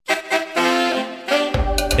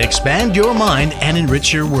Expand your mind and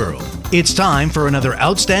enrich your world. It's time for another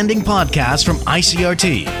outstanding podcast from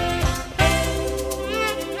ICRT.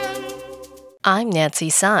 I'm Nancy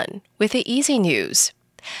Sun with the Easy News.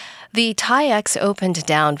 The Tai-Ex opened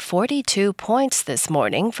down 42 points this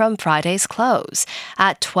morning from Friday's close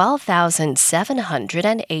at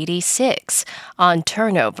 12,786 on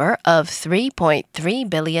turnover of 3.3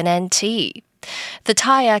 billion NT. The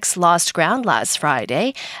Tai-Ex lost ground last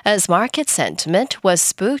Friday as market sentiment was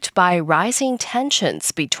spooked by rising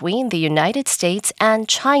tensions between the United States and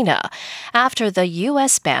China after the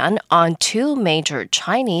U.S. ban on two major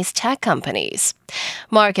Chinese tech companies.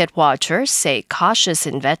 Market watchers say cautious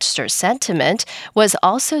investor sentiment was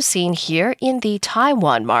also seen here in the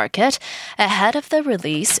Taiwan market ahead of the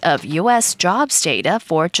release of U.S. jobs data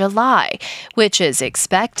for July, which is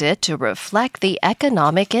expected to reflect the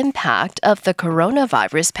economic impact of the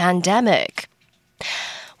coronavirus pandemic.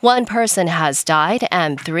 One person has died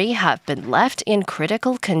and 3 have been left in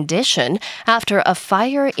critical condition after a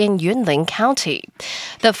fire in Yunlin County.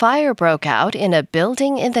 The fire broke out in a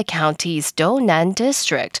building in the county's Donan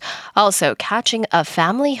district, also catching a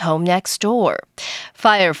family home next door.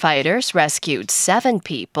 Firefighters rescued 7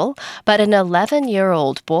 people, but an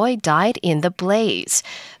 11-year-old boy died in the blaze.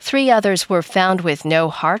 3 others were found with no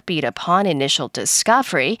heartbeat upon initial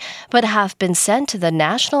discovery, but have been sent to the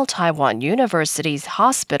National Taiwan University's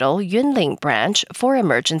hospital Yunlin branch for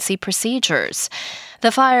emergency procedures.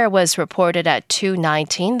 The fire was reported at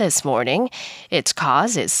 2:19 this morning. Its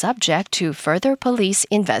cause is subject to further police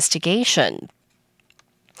investigation.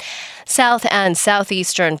 South and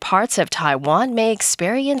southeastern parts of Taiwan may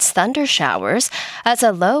experience thunder showers as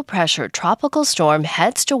a low-pressure tropical storm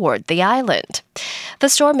heads toward the island. The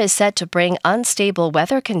storm is set to bring unstable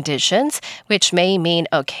weather conditions, which may mean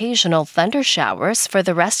occasional thunder showers for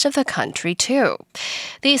the rest of the country, too.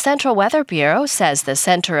 The Central Weather Bureau says the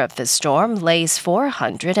center of the storm lays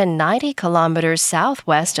 490 kilometers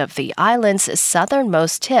southwest of the island's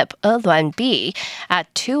southernmost tip, Yunlin,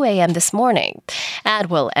 at 2 a.m. this morning, and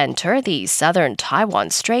will enter the southern Taiwan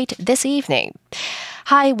Strait this evening.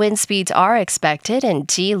 High wind speeds are expected in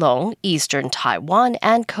Keelung, eastern Taiwan,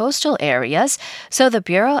 and coastal areas, so the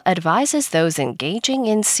Bureau advises those engaging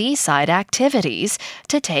in seaside activities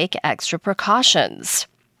to take extra precautions.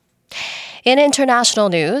 In international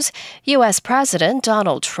news, U.S. President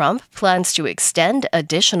Donald Trump plans to extend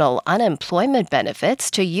additional unemployment benefits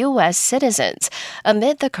to U.S. citizens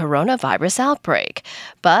amid the coronavirus outbreak,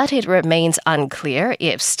 but it remains unclear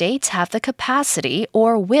if states have the capacity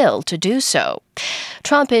or will to do so.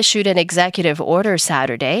 Trump issued an executive order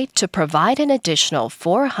Saturday to provide an additional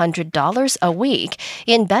 $400 a week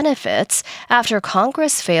in benefits after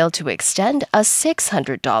Congress failed to extend a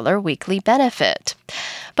 $600 weekly benefit.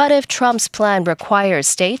 But if Trump's plan requires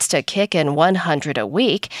states to kick in $100 a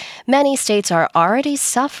week, many states are already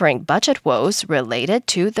suffering budget woes related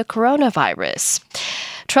to the coronavirus.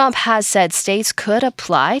 Trump has said states could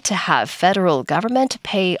apply to have federal government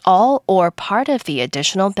pay all or part of the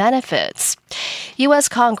additional benefits. U.S.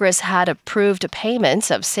 Congress had approved payments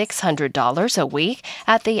of $600 a week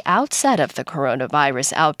at the outset of the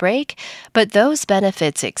coronavirus outbreak, but those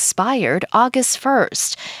benefits expired August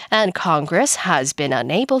 1st, and Congress has been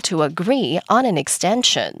unable to agree on an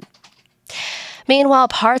extension. Meanwhile,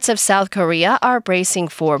 parts of South Korea are bracing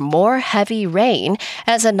for more heavy rain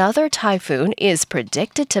as another typhoon is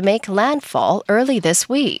predicted to make landfall early this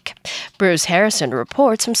week. Bruce Harrison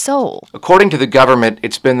reports from Seoul. According to the government,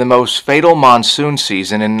 it's been the most fatal monsoon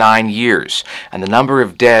season in 9 years, and the number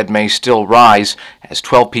of dead may still rise as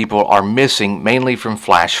 12 people are missing, mainly from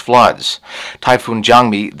flash floods. Typhoon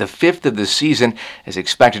Jangmi, the 5th of the season, is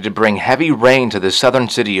expected to bring heavy rain to the southern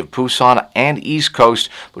city of Busan and East Coast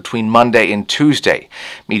between Monday and Tuesday.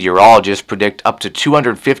 Meteorologists predict up to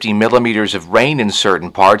 250 millimeters of rain in certain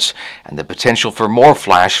parts and the potential for more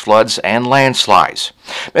flash floods and landslides.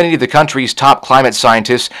 Many of the country's top climate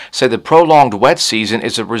scientists say the prolonged wet season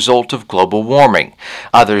is a result of global warming.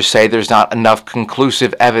 Others say there's not enough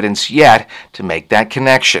conclusive evidence yet to make that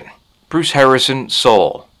connection. Bruce Harrison,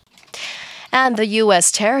 Seoul. And the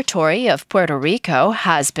U.S. territory of Puerto Rico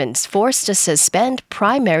has been forced to suspend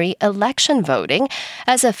primary election voting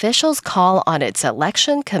as officials call on its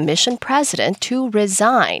election commission president to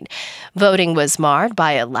resign. Voting was marred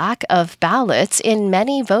by a lack of ballots in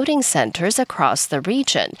many voting centers across the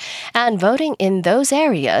region, and voting in those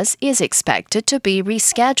areas is expected to be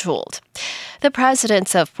rescheduled. The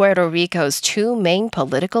presidents of Puerto Rico's 2 main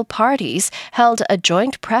political parties held a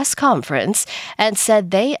joint press conference and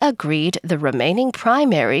said they agreed the remaining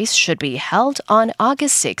primaries should be held on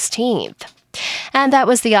August 16th. And that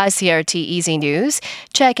was the ICRT Easy News.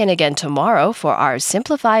 Check in again tomorrow for our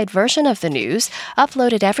simplified version of the news,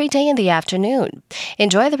 uploaded every day in the afternoon.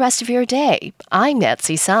 Enjoy the rest of your day. I'm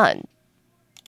Nancy Sun.